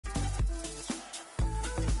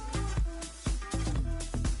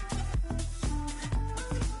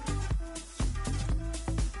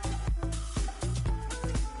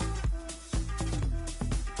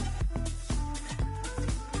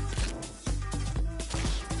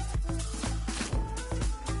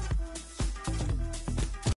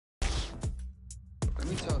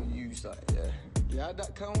something, yeah. Yeah,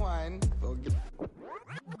 that can wine. All these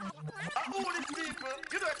people,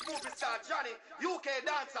 you know it's movie star Johnny, UK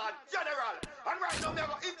dancer general. And right now we are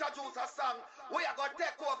going to introduce a song. We are going to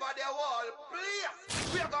take over the whole place.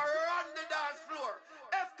 We are going to run the dance floor.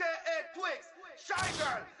 FKA Twigs, Shy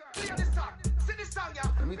Girl, play the song. See the song, yeah.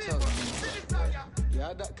 Let me tell you. See the song, yeah.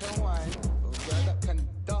 Yeah, that can wine. Yeah, that can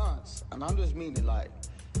dance. And I'm just meaning like,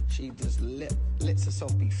 she just lets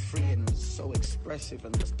herself be free and so expressive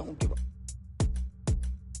and just don't give a...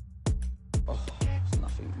 Oh, there's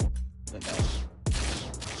nothing more than that.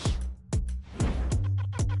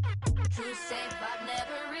 True safe, I've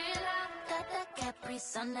never realized that the Capri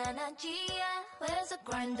Sun energy, yeah. Where's the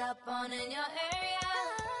grind up on in your area?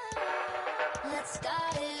 Let's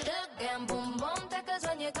start it again, boom boom. Because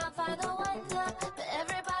when you can't find the one love, but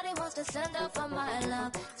everybody wants to send up for my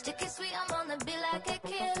love. Sticky sweet, I'm on the beat like a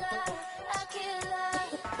killer, a killer,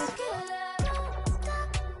 a killer.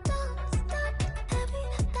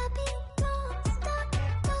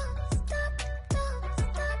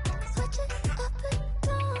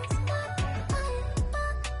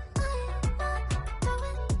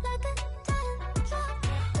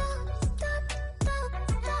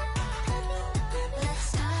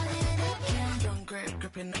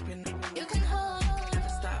 You can hold, never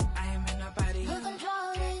stop. I am in a body. Who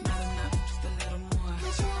control it? Not enough, just a little more.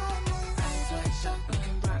 Eyes wide shut, we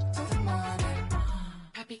can rock till the morning.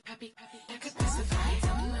 Happy, happy, happy. I could testify.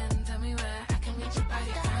 Tell me when, tell me where I can reach your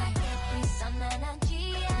body. Capri Sun energy,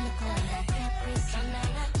 Capri Sun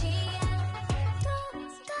energy.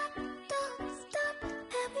 Don't stop,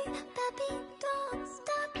 happy, happy. Don't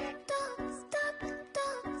stop,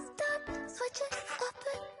 switch it up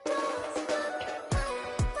and don't stop.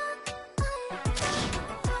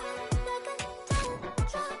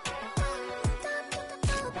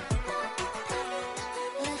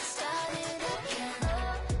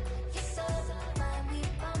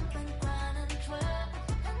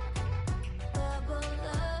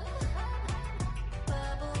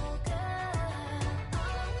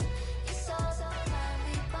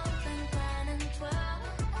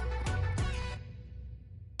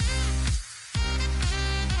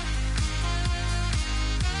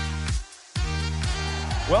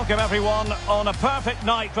 Welcome everyone on a perfect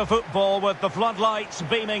night for football with the floodlights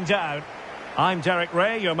beaming down. I'm Derek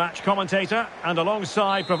Ray, your match commentator, and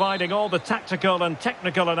alongside providing all the tactical and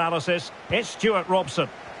technical analysis, it's Stuart Robson.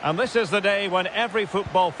 And this is the day when every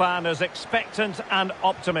football fan is expectant and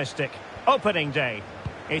optimistic. Opening day.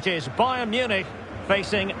 It is Bayern Munich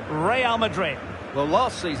facing Real Madrid. Well,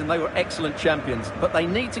 last season they were excellent champions, but they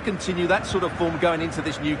need to continue that sort of form going into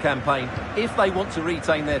this new campaign if they want to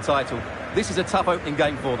retain their title. This is a tough opening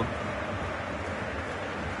game for them.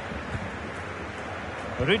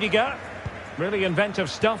 Rudiger. Really inventive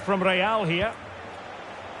stuff from Real here.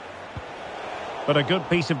 But a good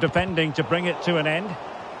piece of defending to bring it to an end.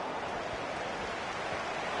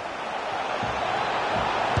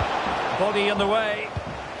 Body in the way.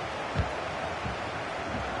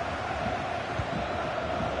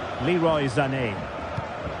 Leroy Sané.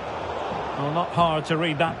 Well, not hard to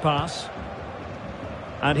read that pass.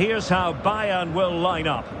 And here's how Bayern will line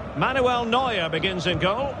up. Manuel Neuer begins in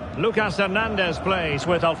goal. Lucas Hernandez plays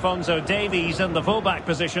with Alphonso Davies in the fullback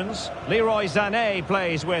positions. Leroy Sané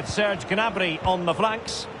plays with Serge Gnabry on the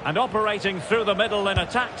flanks. And operating through the middle in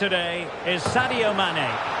attack today is Sadio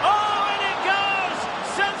Mane. Oh, and it goes!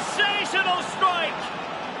 Sensational strike!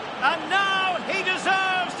 And now he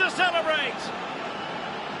deserves to celebrate!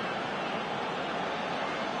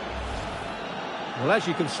 Well, as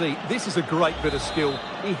you can see, this is a great bit of skill.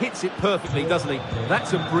 He hits it perfectly, doesn't he?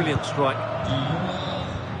 That's a brilliant strike.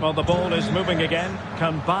 Well, the ball is moving again.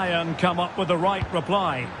 Can Bayern come up with the right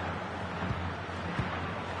reply?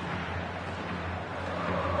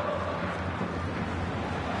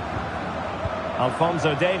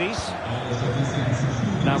 Alphonso Davies.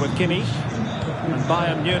 Now with Kimmich. And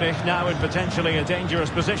Bayern Munich now in potentially a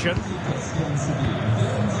dangerous position.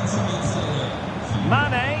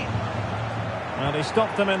 Mane. Well, he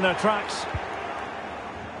stopped them in their tracks.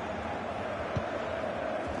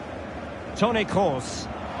 Toni Kroos.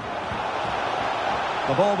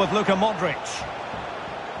 The ball with Luka Modric.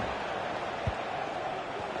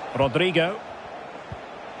 Rodrigo.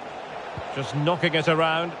 Just knocking it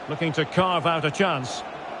around, looking to carve out a chance.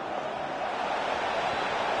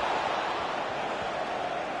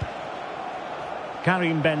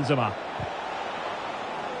 Karim Benzema.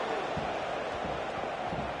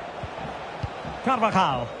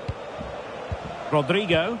 Carvajal.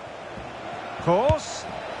 Rodrigo. Kroos.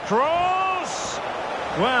 Kroos!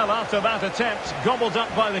 Well, after that attempt, gobbled up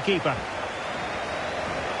by the keeper.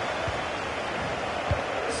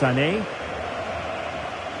 Sané.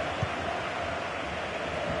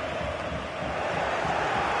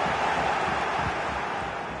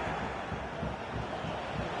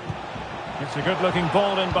 It's a good-looking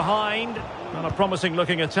ball in behind. Not a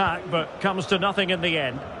promising-looking attack, but comes to nothing in the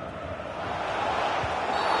end.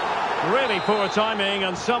 Really poor timing,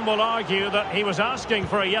 and some will argue that he was asking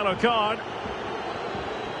for a yellow card.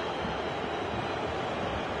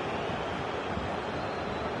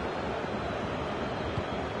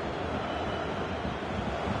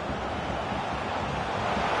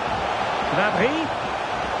 Gnabry.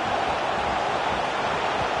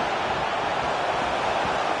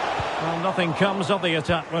 Well, nothing comes of the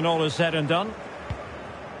attack when all is said and done.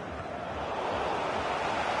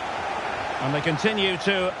 And they continue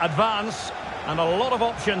to advance, and a lot of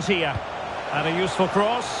options here. And a useful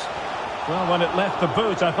cross. Well, when it left the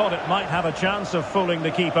boot, I thought it might have a chance of fooling the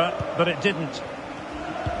keeper, but it didn't.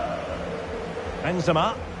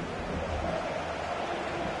 Benzema.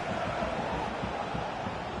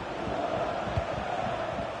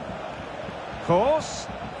 Course.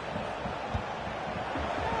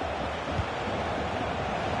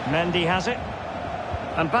 Mendy has it.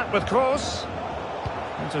 And back with Kroos.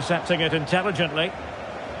 Intercepting it intelligently.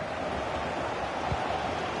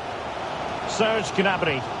 Serge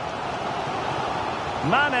Gnabry.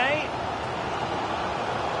 Mane.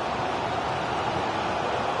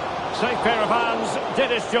 Safe pair of hands,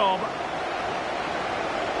 did his job.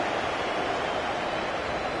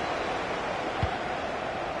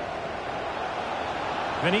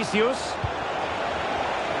 Vinicius.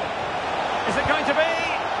 Is it going to be?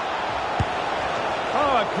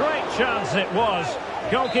 Oh, a great chance it was.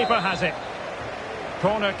 Goalkeeper has it.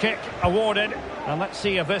 Corner kick awarded. And let's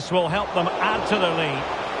see if this will help them add to the lead.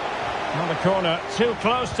 On the corner, too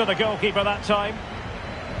close to the goalkeeper that time.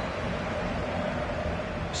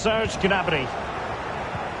 Serge Gnabry.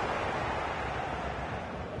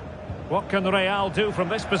 What can Real do from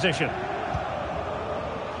this position?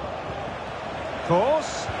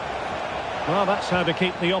 Course. Well, that's how to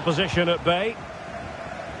keep the opposition at bay.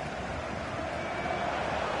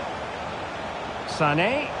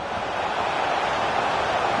 Sané.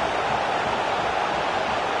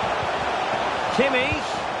 Kimmich.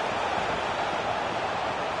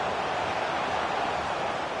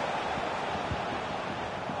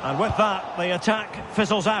 And with that, the attack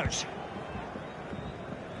fizzles out.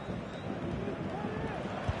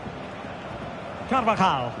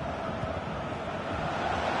 Carvajal.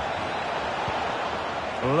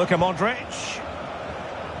 Luka Modric.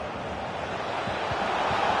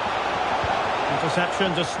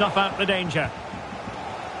 Interception to snuff out the danger.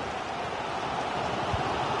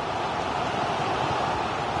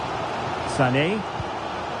 Sané.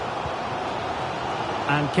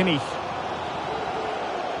 And Kimmich.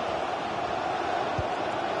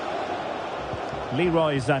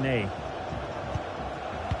 Leroy Sané.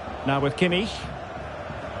 Now with Kimmich.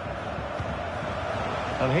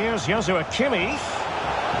 And here's Joshua Kimmich.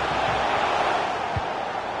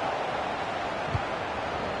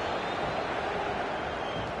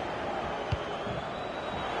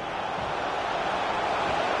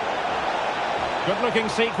 Good-looking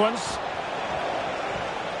sequence.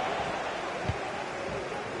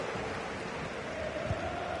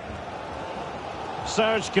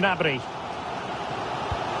 Serge Gnabry.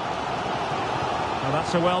 Well,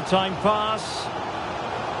 that's a well-timed pass.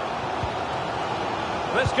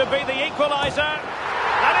 This could be the equaliser.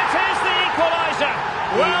 And it is the equaliser.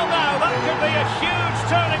 Well, now, that could be a huge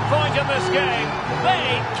turning point in this game.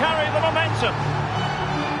 They carry the momentum.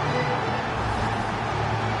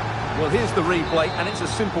 Well, here's the replay, and it's a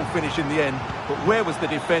simple finish in the end. But where was the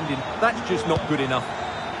defending? That's just not good enough.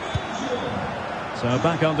 So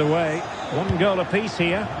back underway. One goal apiece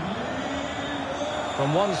here.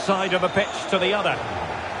 From one side of the pitch to the other.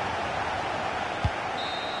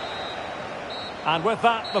 And with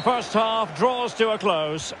that, the first half draws to a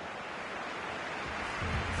close.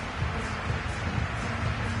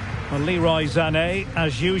 Well, Leroy Sané,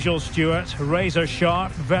 as usual, Stuart, razor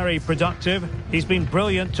sharp, very productive. He's been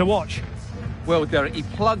brilliant to watch. Well, Derek, he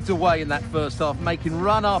plugged away in that first half, making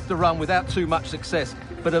run after run without too much success.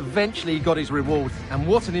 But eventually he got his reward, and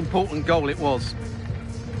what an important goal it was.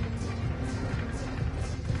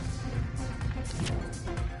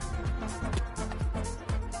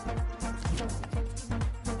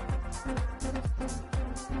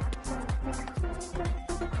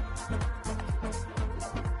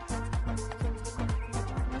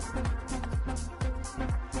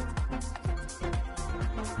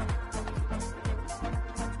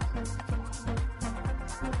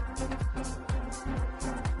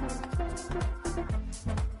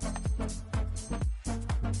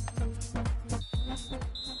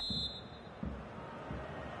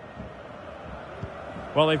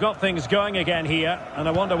 Well, they've got things going again here, and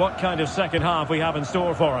I wonder what kind of second half we have in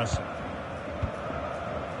store for us.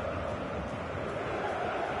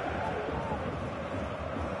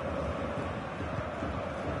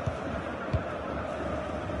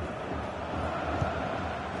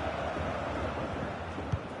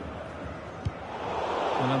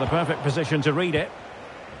 And in the perfect position to read it.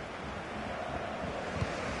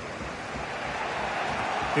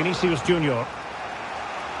 Vinicius Junior.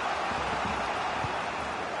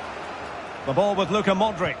 The ball with Luka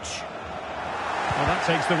Modric. Well, that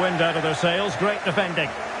takes the wind out of their sails. Great defending.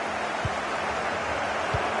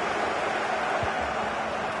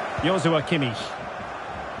 Joshua Kimmich.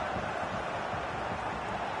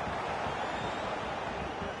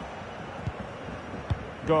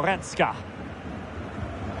 Goretzka.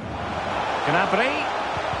 Gnabry.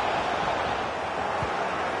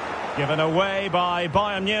 Given away by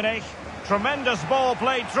Bayern Munich. Tremendous ball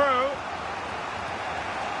played through.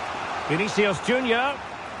 Vinicius Junior.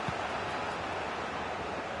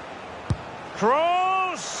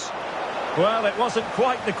 Cross! Well, it wasn't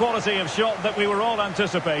quite the quality of shot that we were all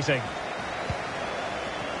anticipating.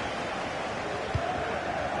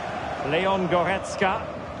 Leon Goretzka.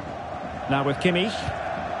 Now with Kimmich.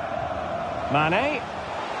 Mane.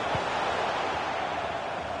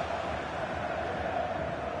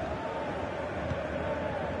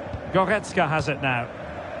 Goretzka has it now.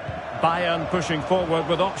 Bayern pushing forward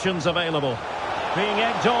with options available. Being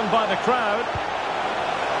egged on by the crowd.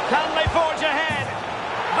 Can they forge ahead?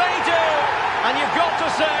 They do! And you've got to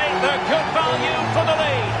say they're good value for the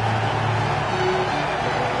lead.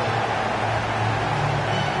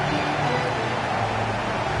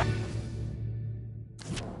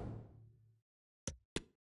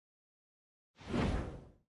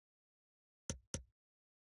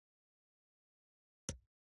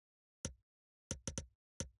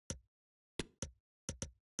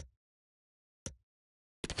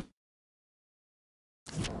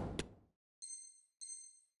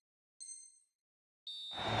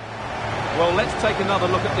 Well, let's take another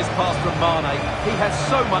look at this pass from Mane. He has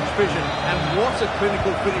so much vision, and what a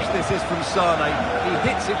clinical finish this is from Sane. He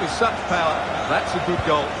hits it with such power. That's a good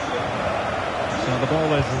goal. So the ball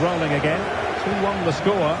is rolling again. 2-1 the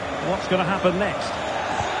score. What's going to happen next?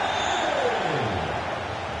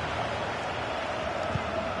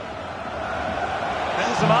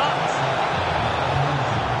 Benzema.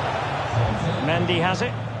 Mendy has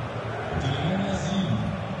it.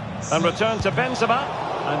 And return to Benzema.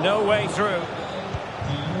 And no way through.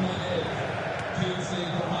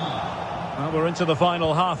 Well, we're into the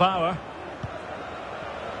final half hour.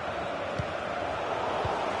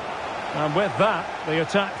 And with that, the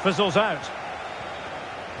attack fizzles out.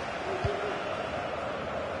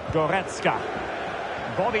 Goretzka.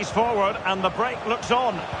 Bodies forward and the break looks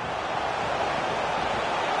on.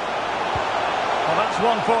 Well, that's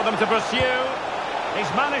one for them to pursue.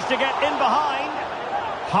 He's managed to get in behind.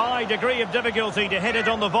 High degree of difficulty to hit it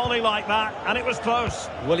on the volley like that, and it was close.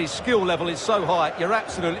 Well, his skill level is so high. You're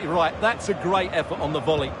absolutely right. That's a great effort on the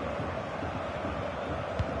volley.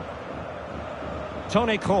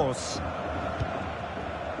 Toni Kroos.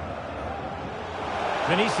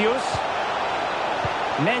 Vinicius.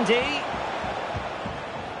 Mendy.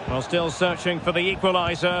 Well, still searching for the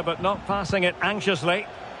equaliser, but not passing it anxiously.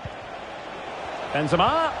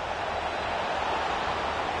 Benzema.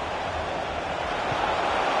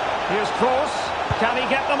 Here's Kroos. Can he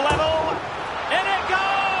get them level? In it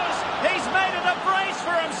goes! He's made it a brace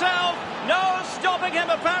for himself. No stopping him,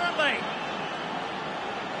 apparently.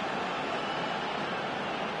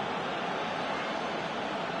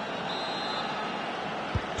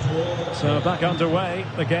 So back underway,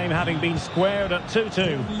 the game having been squared at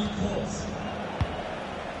 2-2.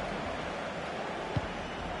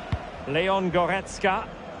 Leon Goretzka.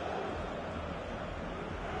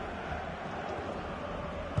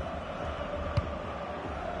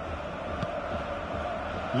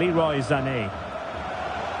 Leroy Sané.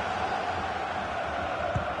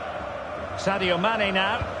 Sadio Mane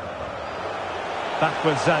now. Back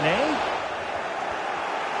with Sané.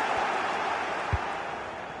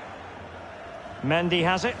 Mendy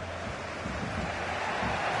has it.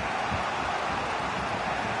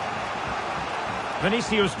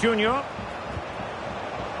 Vinicius Junior.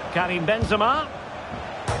 Karim Benzema.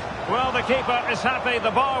 Well, the keeper is happy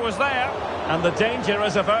the bar was there and the danger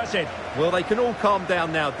is averted. Well, they can all calm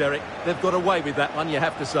down now, Derek. They've got away with that one, you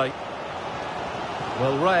have to say.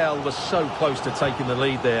 Well, Real was so close to taking the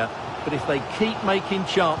lead there, but if they keep making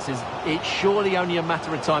chances, it's surely only a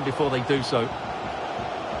matter of time before they do so.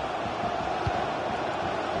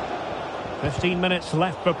 15 minutes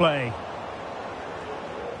left for play.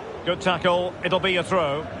 Good tackle. It'll be a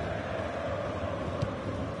throw.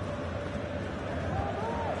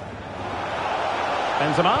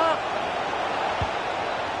 Benzema.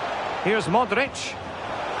 Here's Modric.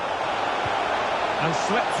 And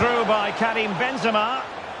slipped through by Karim Benzema.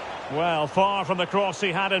 Well, far from the cross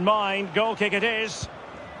he had in mind. Goal kick it is.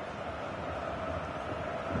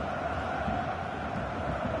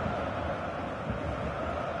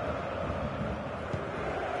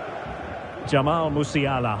 Jamal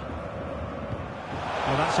Musiala.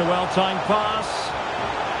 Well, that's a well-timed pass.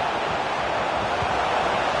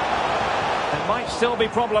 It might still be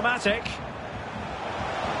problematic.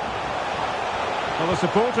 Well, the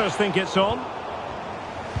supporters think it's on.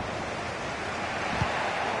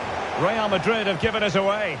 Real Madrid have given us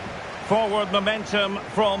away. Forward momentum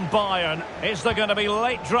from Bayern. Is there going to be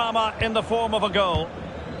late drama in the form of a goal?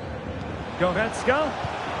 Goretzka.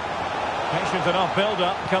 Patient enough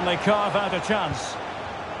build-up. Can they carve out a chance?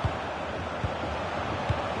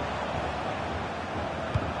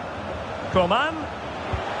 Coman.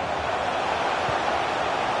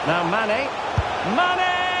 Now Mane.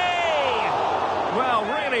 Mane! Well,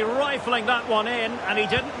 really rifling that one in, and he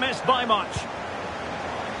didn't miss by much.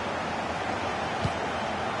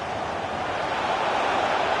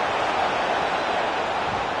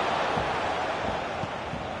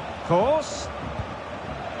 Course.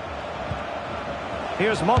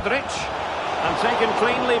 Here's Modric, and taken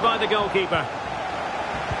cleanly by the goalkeeper.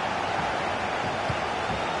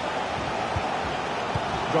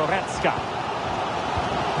 Goretzka.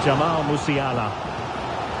 Jamal Musiala.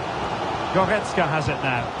 Goretzka has it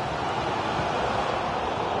now.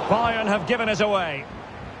 Bayern have given us away.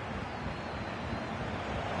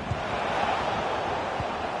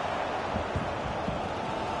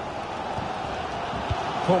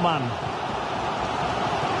 Coman.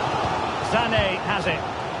 Sané has it.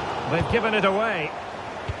 They've given it away.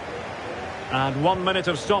 And 1 minute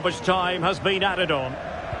of stoppage time has been added on.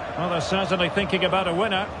 Well, they're certainly thinking about a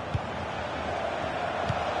winner.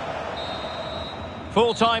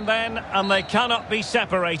 Full time then, and they cannot be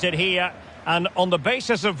separated here. And on the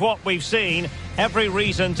basis of what we've seen, every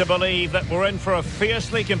reason to believe that we're in for a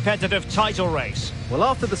fiercely competitive title race. Well,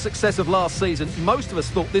 after the success of last season, most of us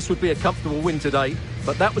thought this would be a comfortable win today.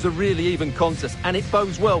 But that was a really even contest, and it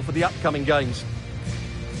bodes well for the upcoming games.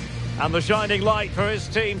 And the shining light for his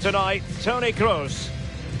team tonight, Toni Kroos.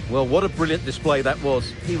 Well, what a brilliant display that was.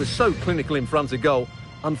 He was so clinical in front of goal.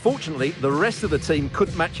 Unfortunately, the rest of the team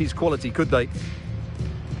couldn't match his quality, could they?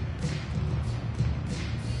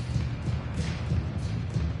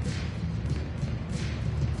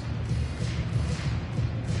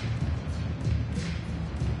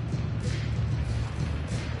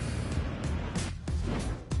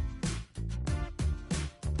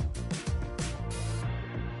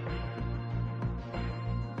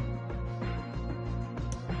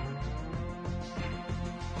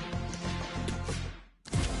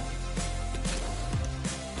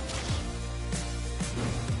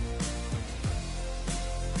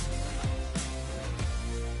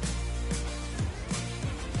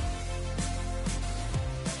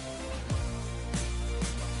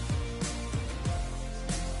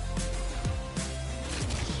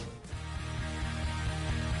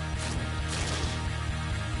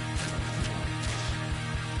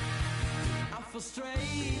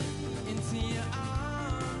 Straight into your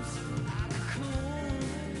arms, I could.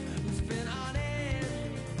 It's been on it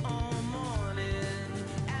all morning,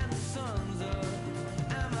 and the sun's up,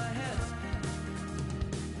 and my head's spinning.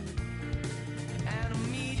 And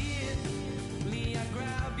immediately I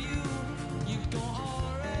grab you, you go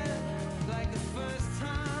all red, like the first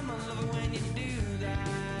time. I love it when you do that.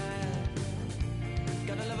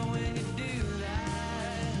 Gotta love it when you do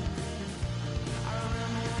that. I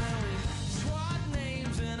remember when we swapped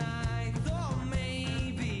names and I thought maybe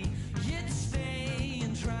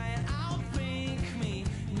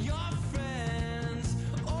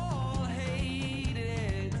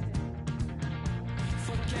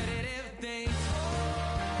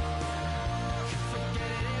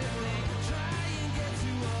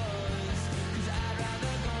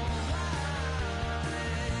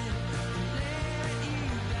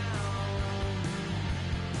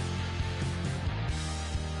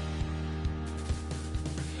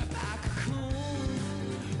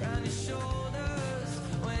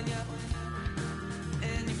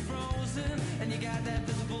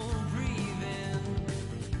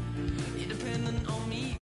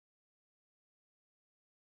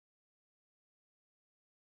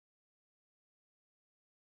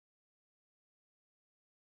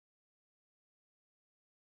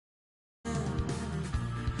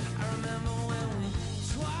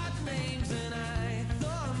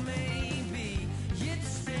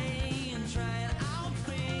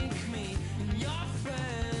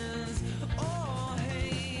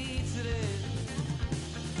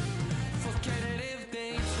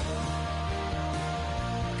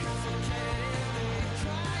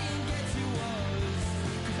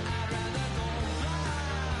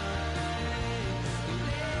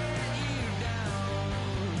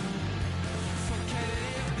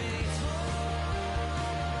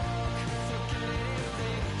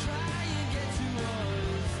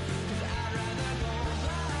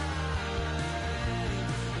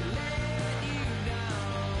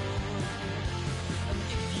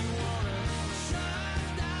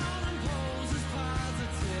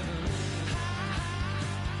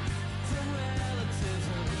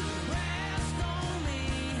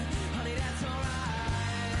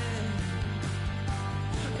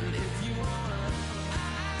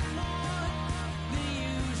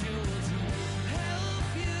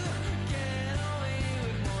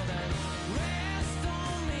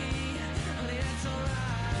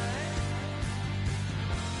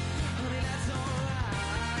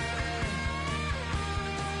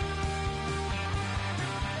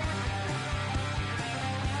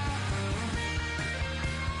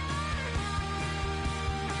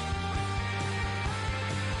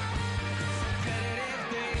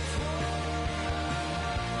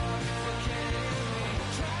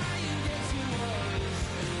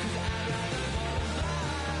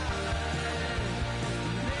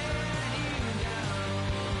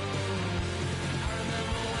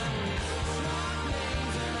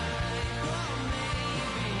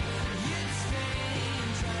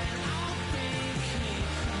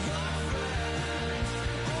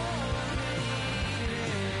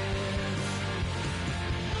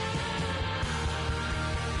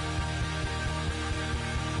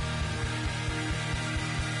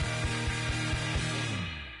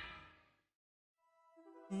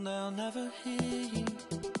and they'll never hear you.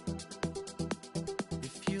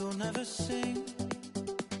 If you'll never sing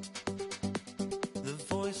the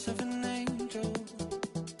voice of an angel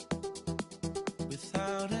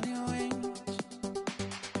without any wings,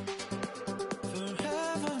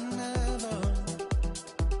 forever and ever,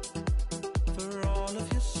 for all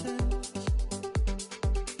of your sins,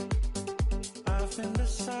 I've been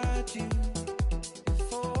beside you.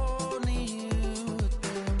 If only you had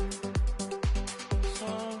been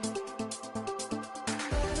so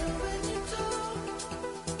better when you talk,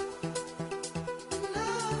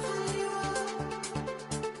 love who you are.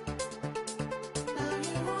 Now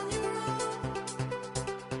you're on your own.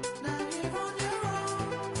 Now you're on your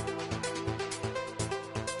own.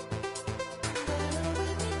 Better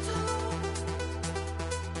when you talk,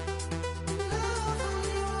 love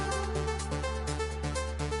who you are.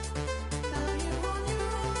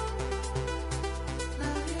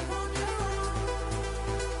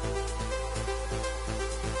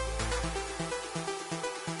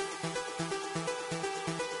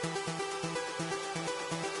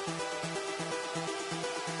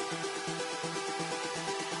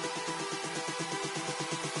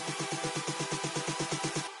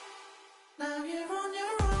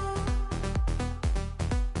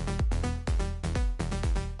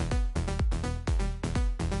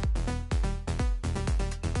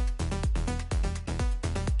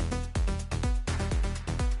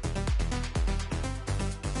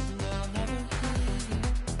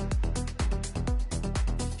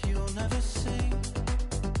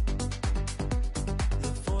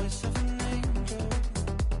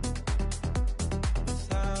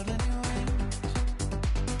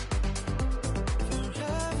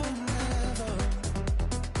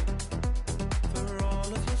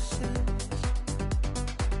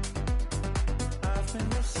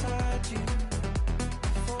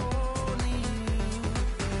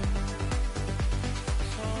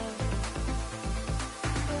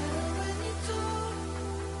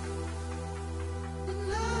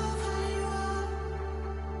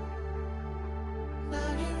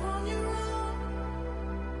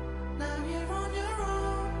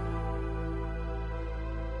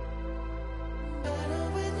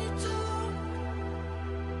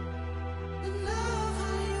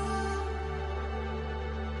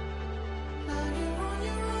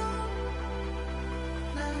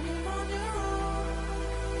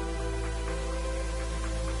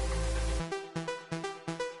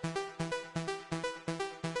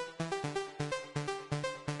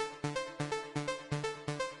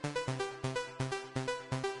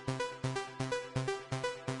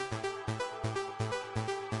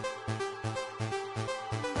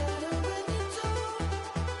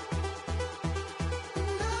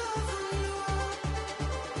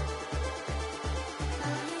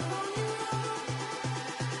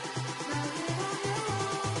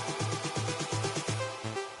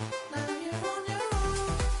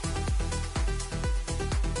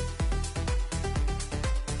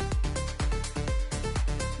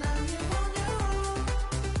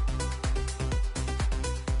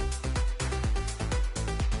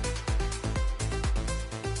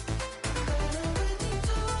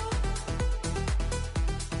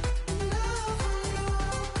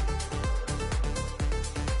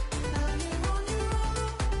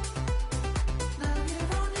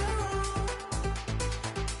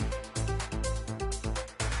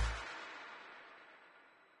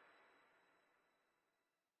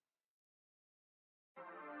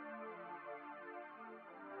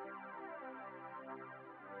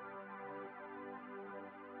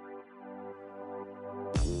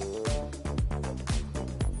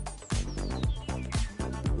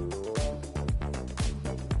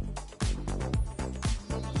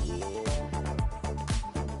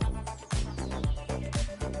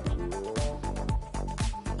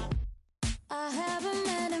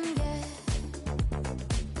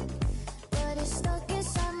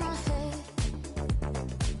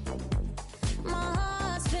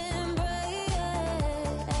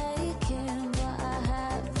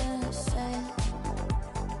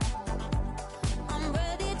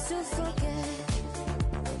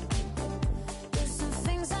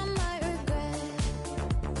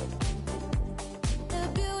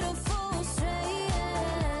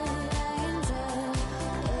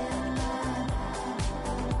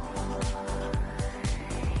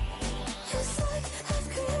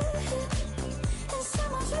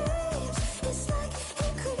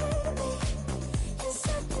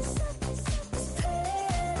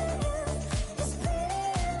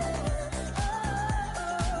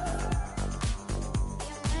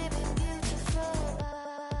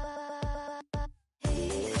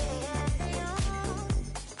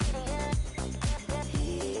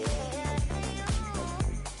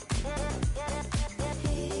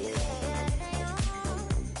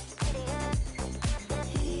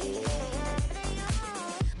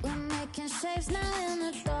 now in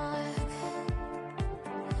the dark,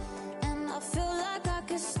 and I feel like I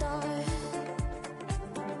could start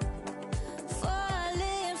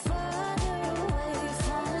falling further away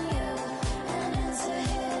from you and into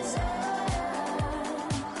his arms.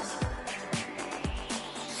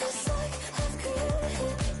 It's like I've created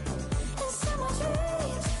him inside my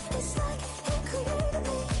dreams. It's like he created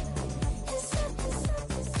me. It's prettier than you. It's prettier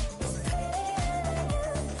than you.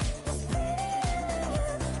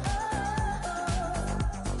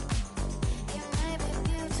 Oh, you may be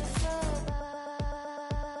beautiful.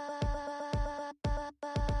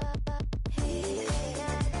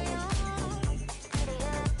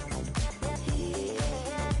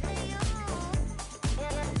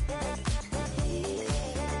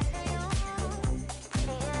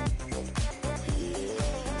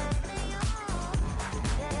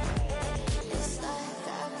 It's like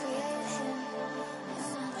I created him in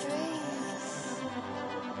my dreams.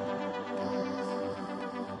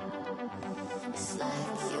 It's like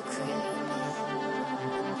you created me.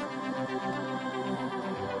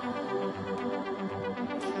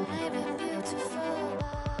 You may be beautiful.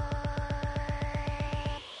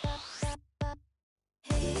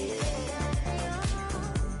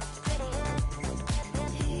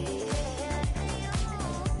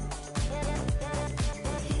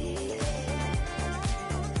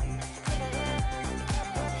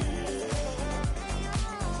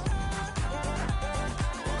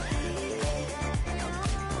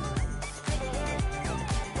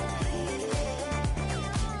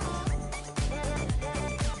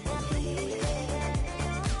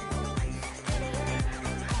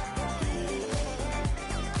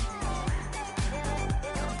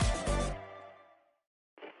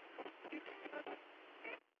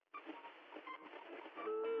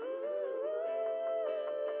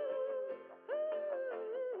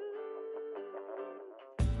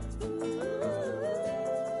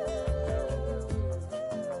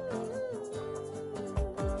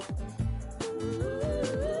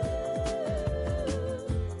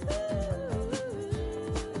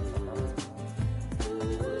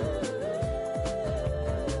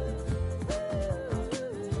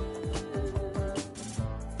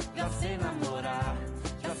 Já sei namorar,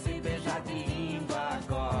 já sei beijar de língua.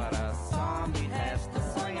 Agora só me resta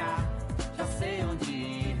sonhar. Já sei onde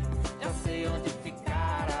ir, já sei onde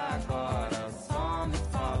ficar. Agora só me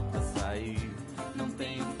falta sair. Não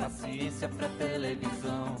tenho paciência pra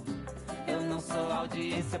televisão. Eu não sou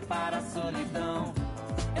audiência para a solidão.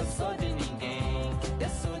 Eu sou de ninguém, eu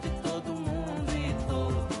sou de todo mundo e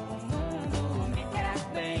todo mundo me quer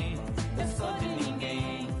bem. Eu sou de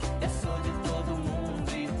ninguém, eu sou de todo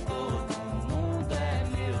mundo e todo mundo é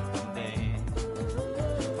meu também.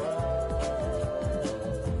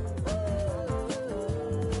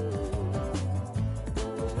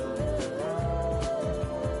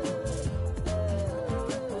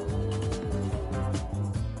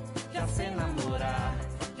 Já sei namorar,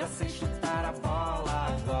 já sei chutar a bola.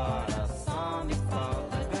 Agora só me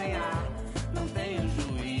falta ganhar. Não tenho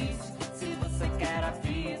juízo, se você quer a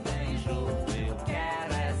vida em jogo, eu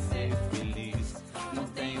quero é ser feliz. Não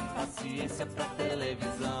tenho paciência pra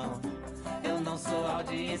televisão. Eu não sou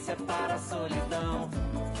audiência para a solidão.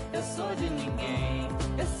 Eu sou de ninguém,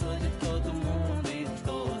 eu sou de todo mundo e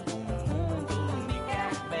todo mundo me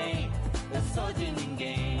quer bem. Eu sou de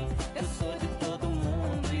ninguém, eu sou de todo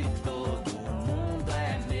mundo e todo mundo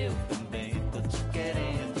é meu também. Tô te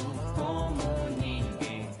querendo como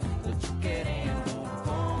ninguém, tô te querendo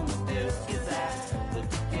como Deus quiser. Tô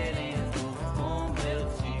te querendo como eu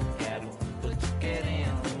te quero, tô te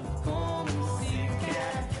querendo como se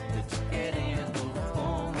quer. Tô te querendo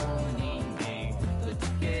como ninguém, tô te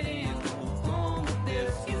querendo como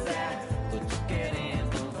Deus quiser. Tô te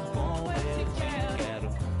querendo como eu te quero,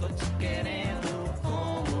 tô te querendo como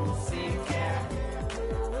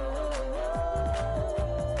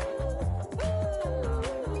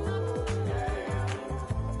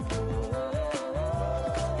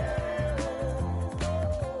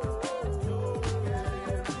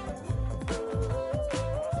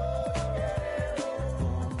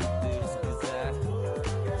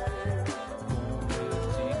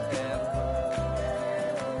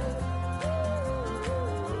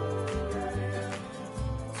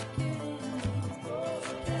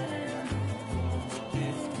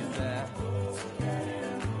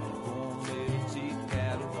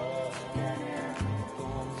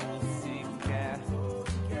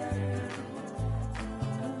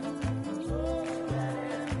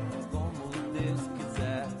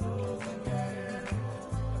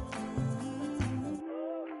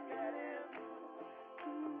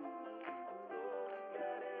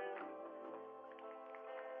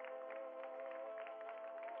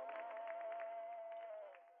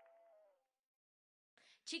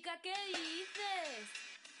Chica, ¿qué dices?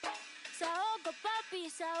 Saoco, papi,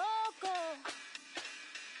 saoco.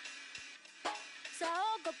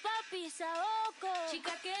 Saoco, papi, saoco.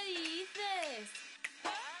 Chica, ¿qué dices?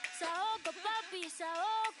 Saoco, papi,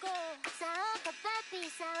 saoco. Saoco, papi,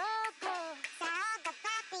 saoco. Saoco,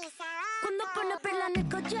 papi, saoco. Cuando pone perla en el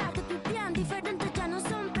collar, te pipián diferentes, ya no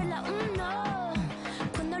son perla uno.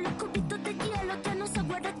 Cuando los cubitos de hielo ya no se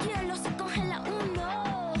guarda hielo, se congela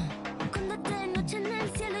uno. Cuando es de noche en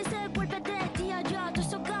el cielo y se vuelve de día, ya todo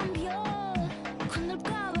eso cambió. Cuando el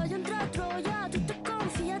caballo entra a Troya, tú te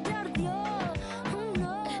confías, te ardió.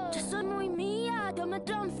 Yo soy muy mía, yo me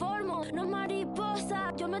transformo. No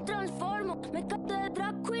mariposa, yo me transformo. Me capté de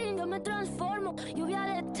drag queen, yo me transformo. Lluvia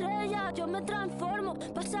de estrella, yo me transformo.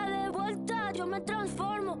 Pasa de vuelta, yo me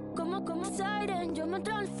transformo. Como Siren, yo me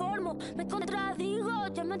transformo. Me contradigo,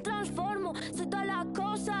 yo me transformo. Soy todas las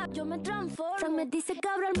cosas, yo me transformo. Me dice que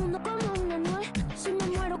abro el mundo como una nuez. Si me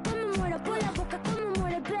muero, como muero, por la boca como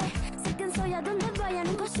muere, ve. Sé quién soy, a donde vaya,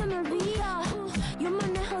 nunca se me olvida. Yo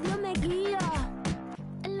manejo, Dios me guía.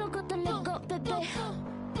 El loco te lego, bebé.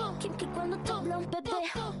 Kinky cuando te habla un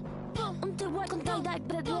bebé. Un t-way con tie-dye,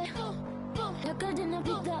 bebé. La calle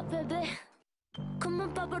Navidad, bebé. Como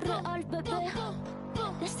un pavo real, bebé.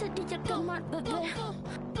 La cerilla al quemar, bebé.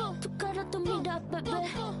 Tu cara, tu mira, bebé.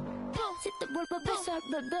 Si te vuelvo a besar,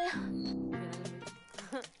 bebé.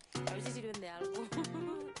 A ver si sirven de algo.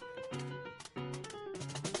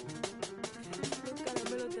 Los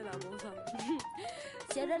caramelos de la moza.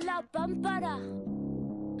 Cierra la pámpara,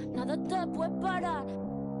 nada te puede parar.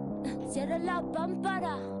 Cierra la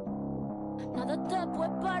pámpara, nada te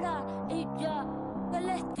puede parar. Y ya, el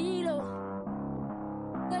estilo,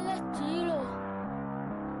 el estilo,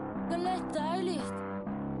 el stylist,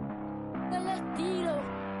 el estilo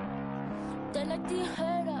de la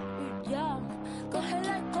tijera. Y ya,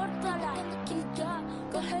 cógela y córtala. Y ya,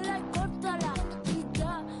 cógela y córtala. Y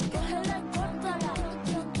ya, cógela y córtala. Y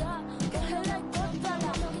ya, cógela y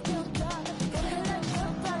córtala. Y ya, cógela y córtala. Cógela y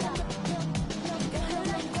córtala.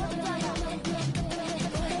 Cógela y córtala.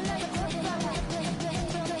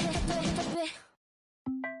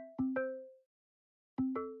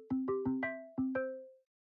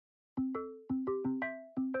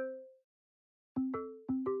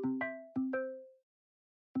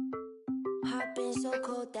 Heart been so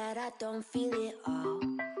cold that I don't feel it all.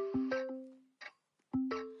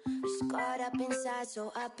 Scarred up inside,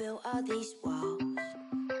 so I built all these walls.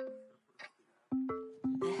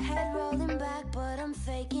 My head rolling back, but I'm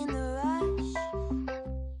faking the rush.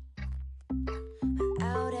 I'm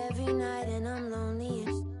out every night and I'm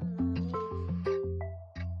loneliest.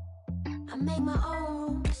 I make my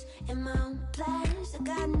own rules and my own plans. I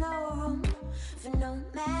got no room for no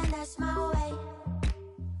man, that's my way.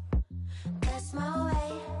 That's my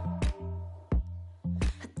way.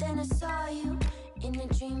 Then I saw you in a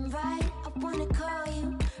dream, right? I wanna call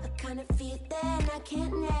you. I kind of feel that I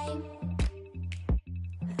can't name.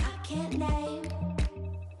 I can't name.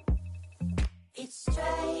 It's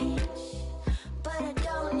strange, but I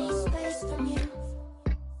don't need space from you.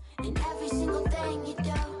 And every single thing you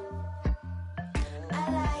do, I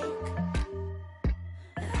like.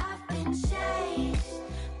 I've been chased.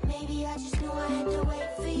 Maybe I just knew I had to wait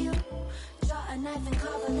for you. Draw a knife and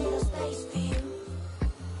carve a little space for you.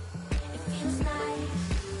 It feels nice.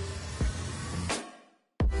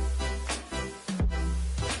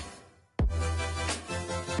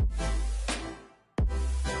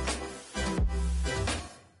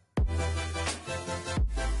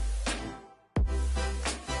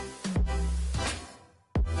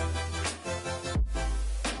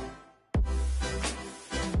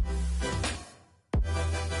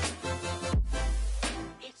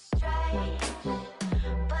 It's strange,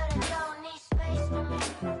 but I don't need space for me.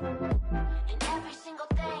 And every single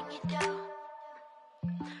thing you do,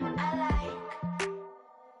 I like.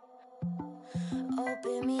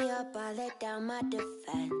 Open me up, I let down my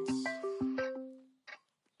defense.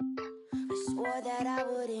 I swore that I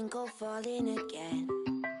wouldn't go falling again.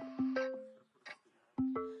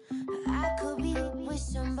 I could be with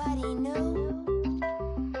somebody new.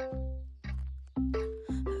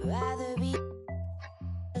 I'd rather be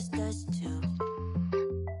just us two.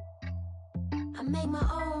 I make my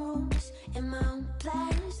own rules and my own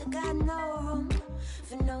plans. I got no room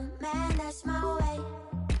for no man, that's my way.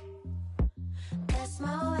 That's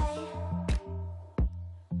my way.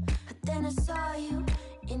 Then I saw you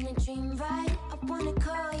in a dream, right? I wanna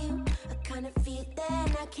call you. I kind of feel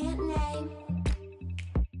that I can't name.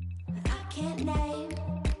 I can't name.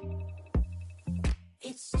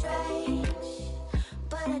 It's strange,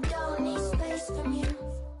 but I don't need space from you.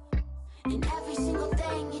 And every single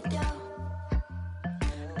thing you do,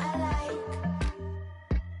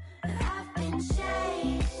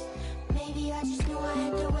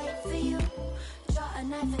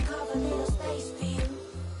 even carve a little space for you.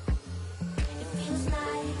 It feels nice.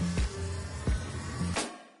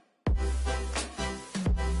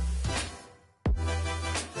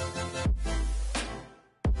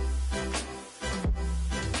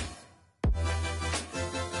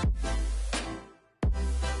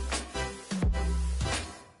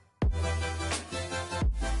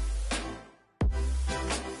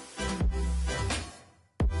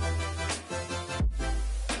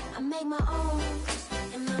 I make my own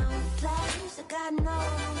in my own place. I got no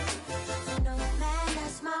man,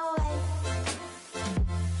 that's my way.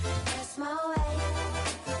 That's my way.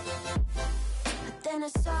 But then I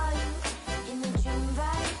saw you in the dream,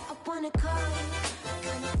 right? I wanna call you. I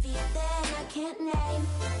kind of feel that I can't name.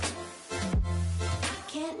 I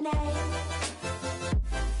can't name.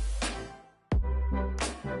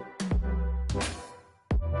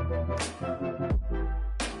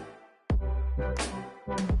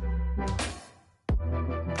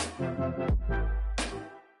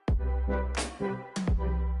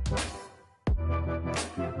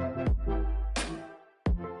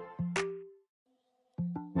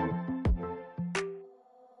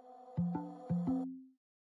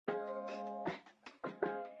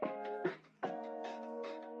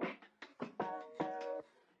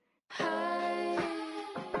 Hey,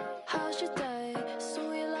 how's your day?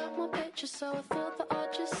 Saw you like my picture, so I thought that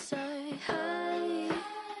I'd just say, hey,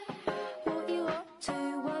 what you up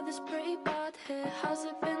to? Weather's pretty bad here. Has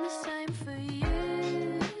it been the same for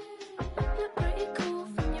you? Look pretty cool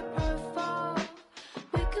from your profile.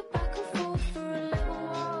 We could back and forth for a little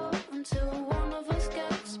while until one of us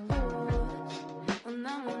gets bored, and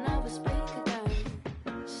then we'll never speak again.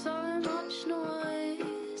 So much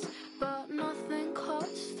noise, but nothing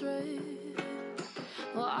cuts through.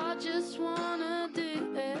 Well, I just wanna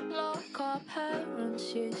do it like our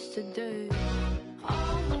parents used to do.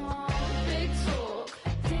 I want big talk,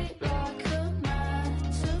 deep like a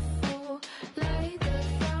metaphor. Lay the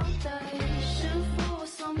foundation for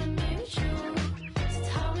something mutual. So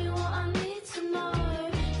tell me what I need to know.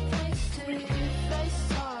 Face to face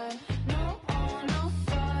time, not on our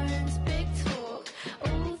phones. Big talk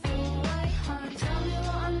all the way home. Tell me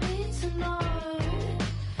what I need to know.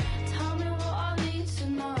 Tell me what I need to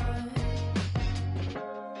know.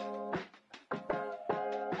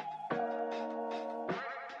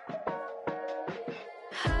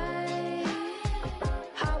 Hey,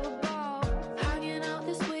 how about hanging out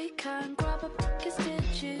this weekend? Grab a because did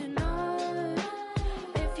you know?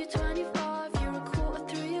 If you're 25, you're a quarter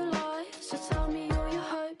through your life. So tell me all your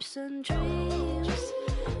hopes and dreams.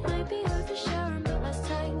 Maybe oversharing, but let's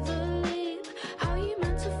take the leap. How you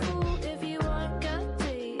meant to fall if you won't get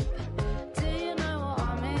deep? Do you know what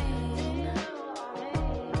I mean?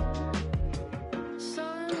 So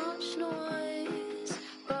much noise,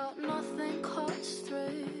 but nothing cuts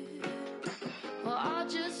through. Well, I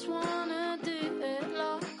just wanna do it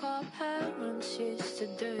like our parents used to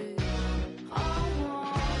do. I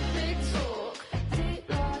want big talk, deep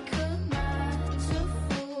like a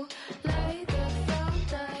metaphor. Lay the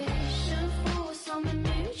foundation for something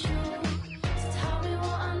mutual. So tell me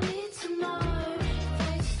what I need to know.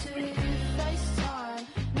 Face to face time,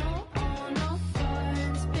 not on our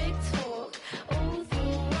phones. Big talk all the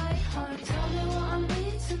way home. Tell me what I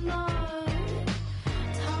need to know.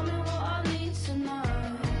 Tell me what I need to know.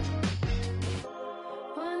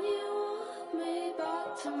 When you want me back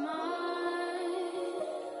to mine,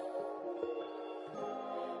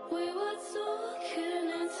 we were talking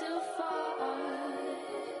until 5.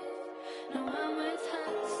 Now when we're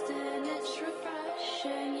texting, it's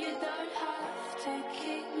refreshing. You don't have to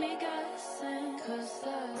keep me guessing, 'cause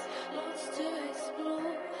there's lots to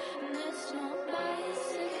explore, and it's not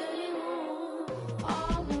basic anymore. I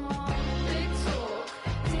want big talk,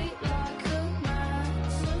 deep like a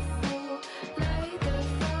metaphor. Lay the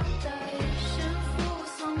foundation for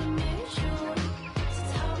something mutual. So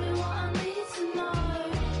tell me what I need to know.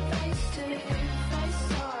 Face to face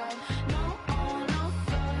time, not on our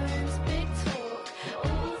phones. Big talk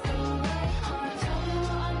all the way home. Tell me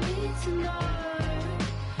what I need to know.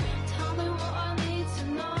 Tell me what I need to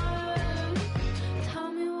know. Tell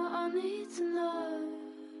me what I need to know.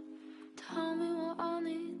 Tell me what I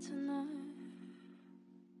need to know.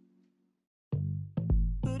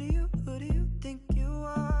 Who do you think you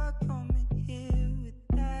are coming here with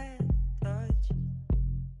that touch?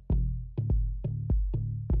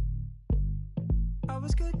 I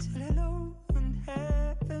was good till alone, and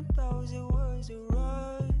heaven knows it was a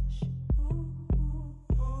rush.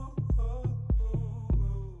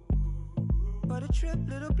 What a trip,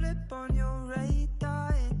 little blip on your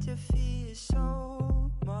radar interferes so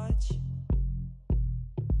much.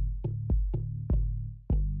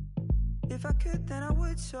 If I could, then I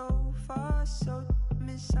would. So far, so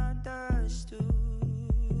misunderstood.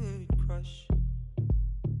 Crush.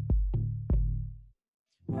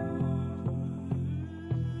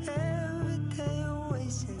 Every day away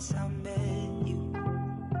since I met you.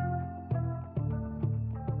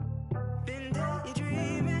 Been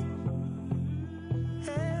daydreaming.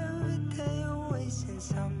 Every day away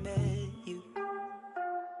since I met you.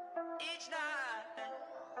 Each night.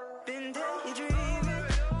 Been daydreaming.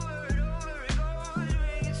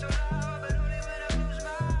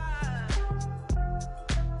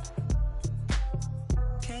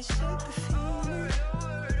 Can't shake the feeling.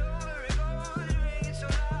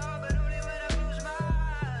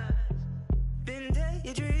 Been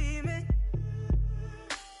daydreaming.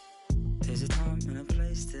 There's a time and a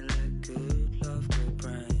place to let good love grow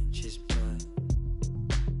branches, but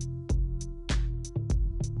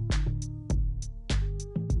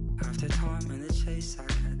after time and the chase, I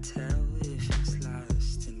can't tell if it's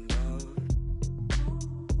lasting love.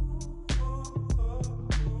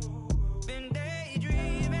 Been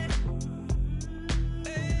daydreaming.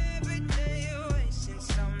 Every day away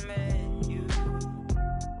since I met you.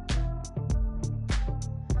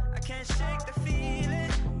 I can't shake the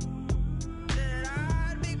feeling that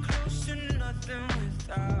I'd be close to nothing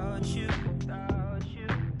without you.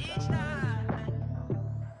 Each night,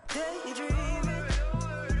 daydreaming.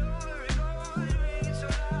 So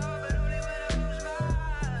loud, but only when I lose my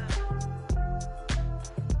eyes.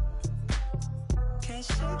 Can't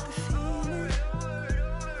shake the feeling.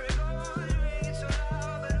 So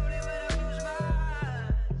loud, but only when I lose my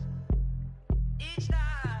eyes. Each night.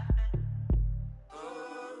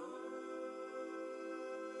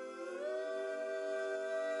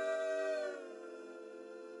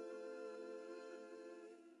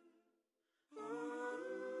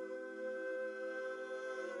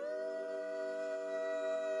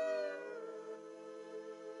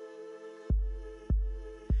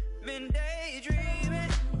 Been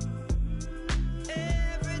daydreaming.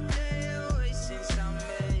 Every day away since I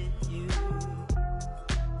met you.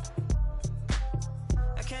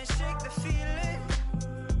 I can't shake the feeling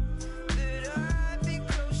that I'd be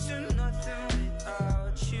close to nothing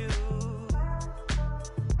without you.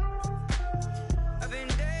 I've been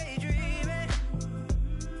daydreaming.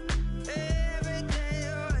 Every day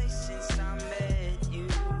away since I met you.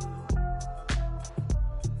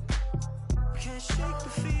 Can't shake the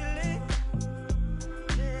feeling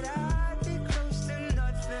that I'd be close to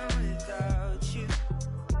nothing without you.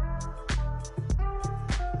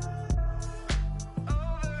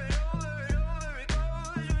 Over and over and over it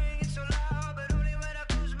goes, ringing so loud, but only when I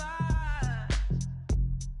close my eyes.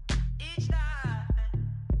 Each night,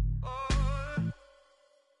 oh.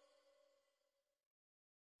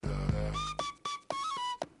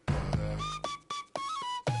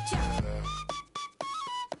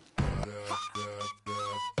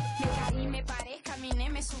 Me caí, me paré, caminé,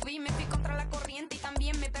 me subí, me fui contra la corriente y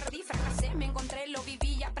también me perdí, fracasé, me encontré, lo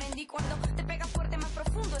viví y aprendí. Cuando te pegas fuerte, más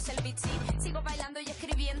profundo es el beat, sí. Sigo bailando y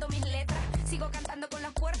escribiendo mis letras, sigo cantando con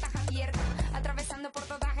las puertas abiertas, atravesando por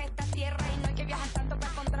todas estas tierras y no hay que viajar tanto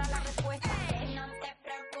para encontrar la respuesta. No te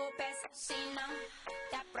preocupes si no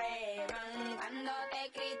te aprueban, cuando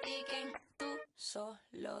te critiquen, tú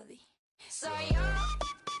solo di. Soy yo.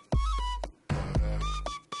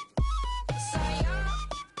 Soy yo.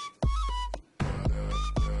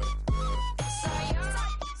 Soy yo.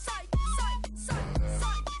 Soy yo.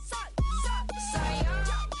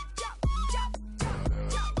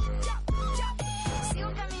 Sigo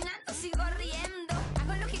caminando, sigo riendo,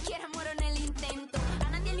 hago lo que quiera, muero en el intento. A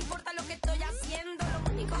nadie le importa lo que estoy haciendo, lo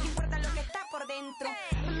único que importa es lo que está por dentro.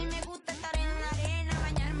 A mí me gusta estar en la arena,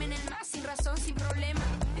 bañarme en el mar sin razón, sin problema.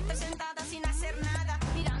 Estoy sentada sin hacer nada,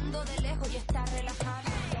 mirando de lejos y estar relajada.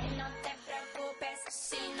 No te preocupes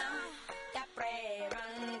si no te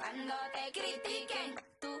aprueban, cuando te critiquen,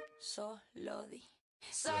 tú solo di.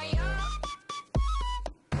 Soy yo.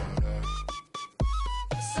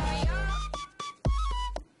 Soy yo.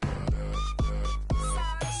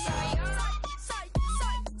 Soy yo. Soy yo.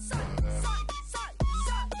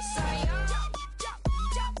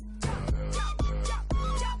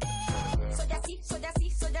 Soy así,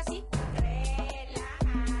 soy así.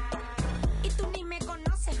 Relajada. Y tú ni me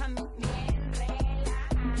conoces a mí. Bien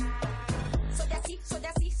relajada. Soy así, soy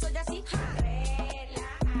así, soy así.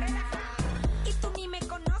 Relajada. Y tú ni me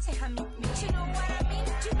conoces a mí. You know what I mean,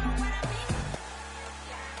 you know what I mean.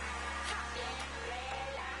 Bien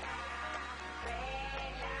relajada.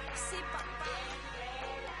 Sí, papá.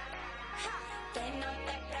 Que no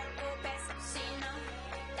te preocupes si no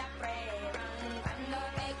te aprueban, cuando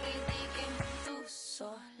te critiquen, tú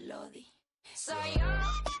solo di. Soy yo.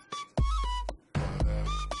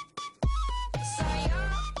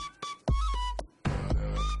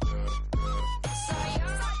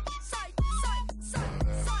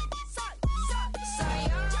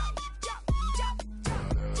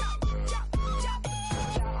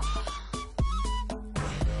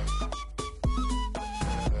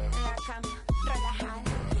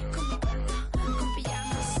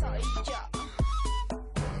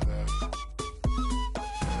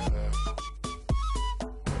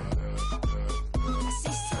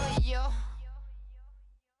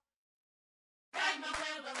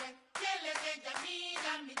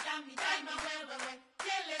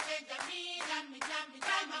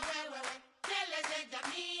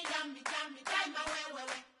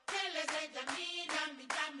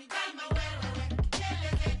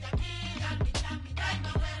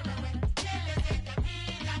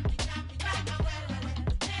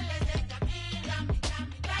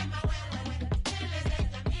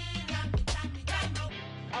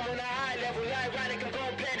 I'm on a high level, ironic, I'm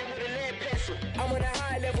going platinum with a lead pencil. I'm on a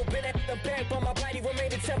high level, been at the back, but my body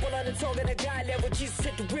remained a temple on the tongue of the God level. Jesus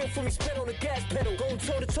hit the wheel for me, spit on the gas pedal. Going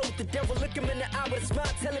toe to toe with the devil, look him in the eye with a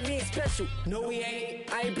smile, telling me he's special. No, he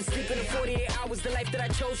ain't. I ain't been sleeping in 48 hours, the life that I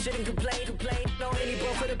chose, shouldn't complain. No, any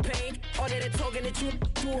bro for the pain. All that they're talking that you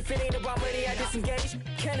do, if it ain't about money, I disengage.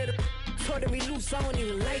 Canada turning me loose, I don't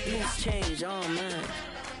even like loose change, oh man.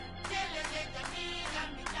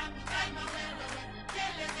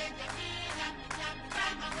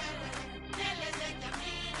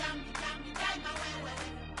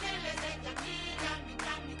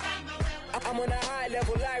 I'm on a high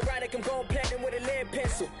level, ironic, I'm going platinum with a lead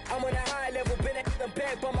pencil. I'm on a high level, been at the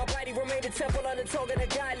back, but my body remained a temple on the tongue of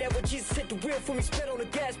the God level. Jesus hit the wheel for me, spit on the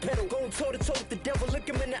gas pedal. Going toe to toe with the devil, look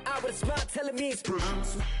him in the eye with a smile, telling me he's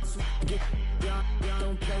y'all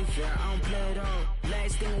don't play fair, I don't play at all.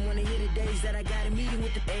 Last thing I wanna hear today is that I got a meeting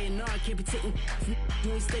with the A&R. I can't be taking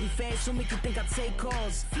doing steady fast, so make you think I take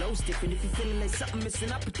calls. Flow's different, if you feeling like something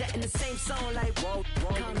missing, I put that in the same song like whoa,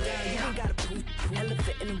 calm down, you ain't gotta prove.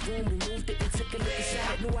 Elephant in the room, removed it and took a look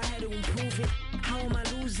inside. Knew I had to improve it. How am I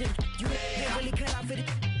losing? You ain't really cut out for it.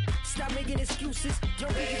 Stop making excuses.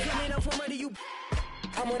 Don't think you coming up from under you.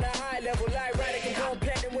 I'm on a high level, ironic, I'm going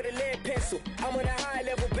platinum with a lead pencil. I'm on a high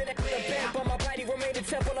level, been at the back, but my body remained a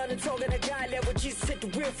temple on the tongue of the God level. Jesus hit the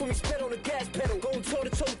wheel for me, spit on the gas pedal. Going toe to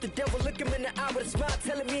toe with the devil, look him in the eye with a smile,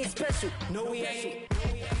 telling me he's special. No, he ain't.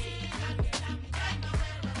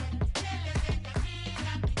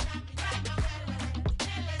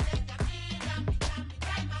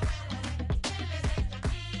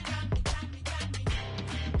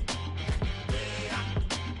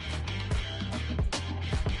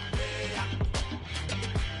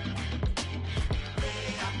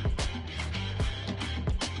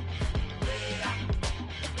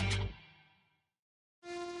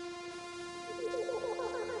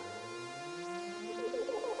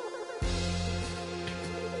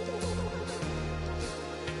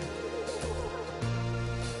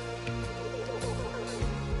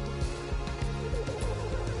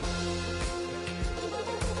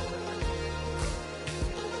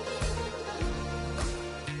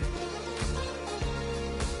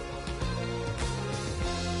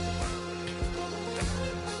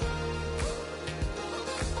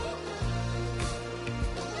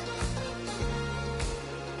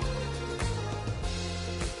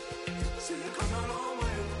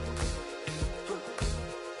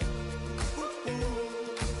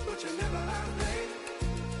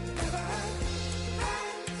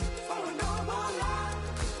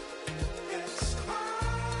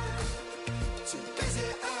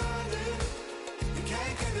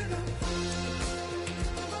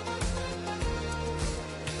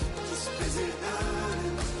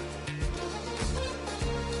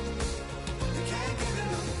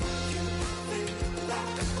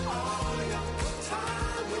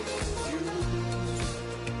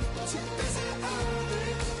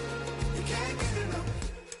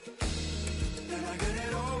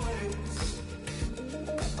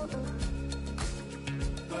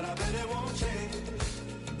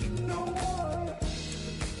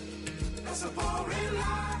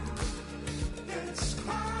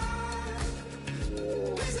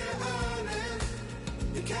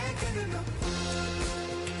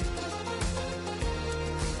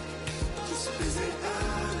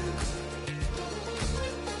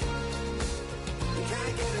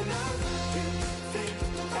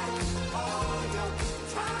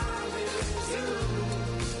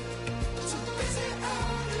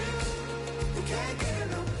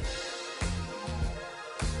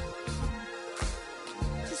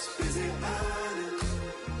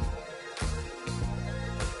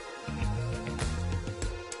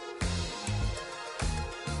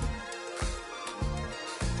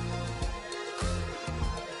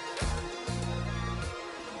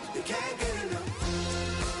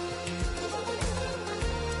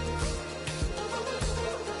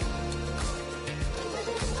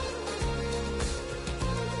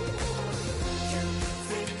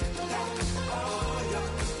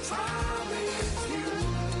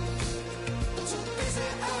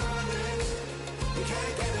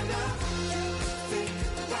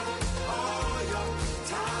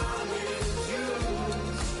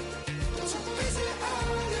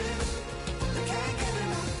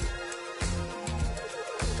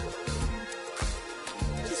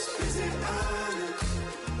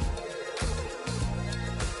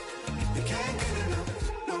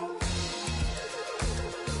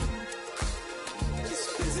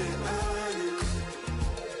 music addicts.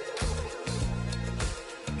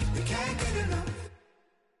 We can't get enough.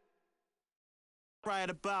 Right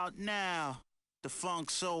about now, the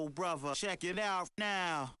Funk Soul Brother. Check it out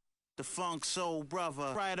now. The Funk Soul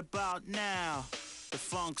Brother. Right about now, the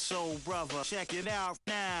Funk Soul Brother. Check it out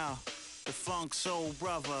now. The Funk Soul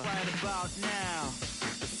Brother. Right about now,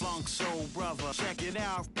 the Funk Soul Brother. Check it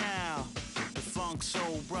out now. The Funk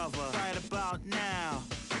Soul Brother. Right about now,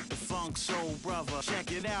 the Funk Soul Brother.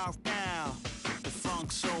 Check it out now. The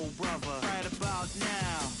Funk Soul Brother. Right about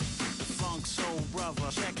now, the Funk Soul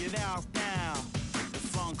Brother. Check it out now. The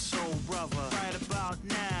Funk Soul Brother. Right about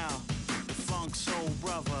now, the Funk Soul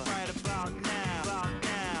Brother. Right about now.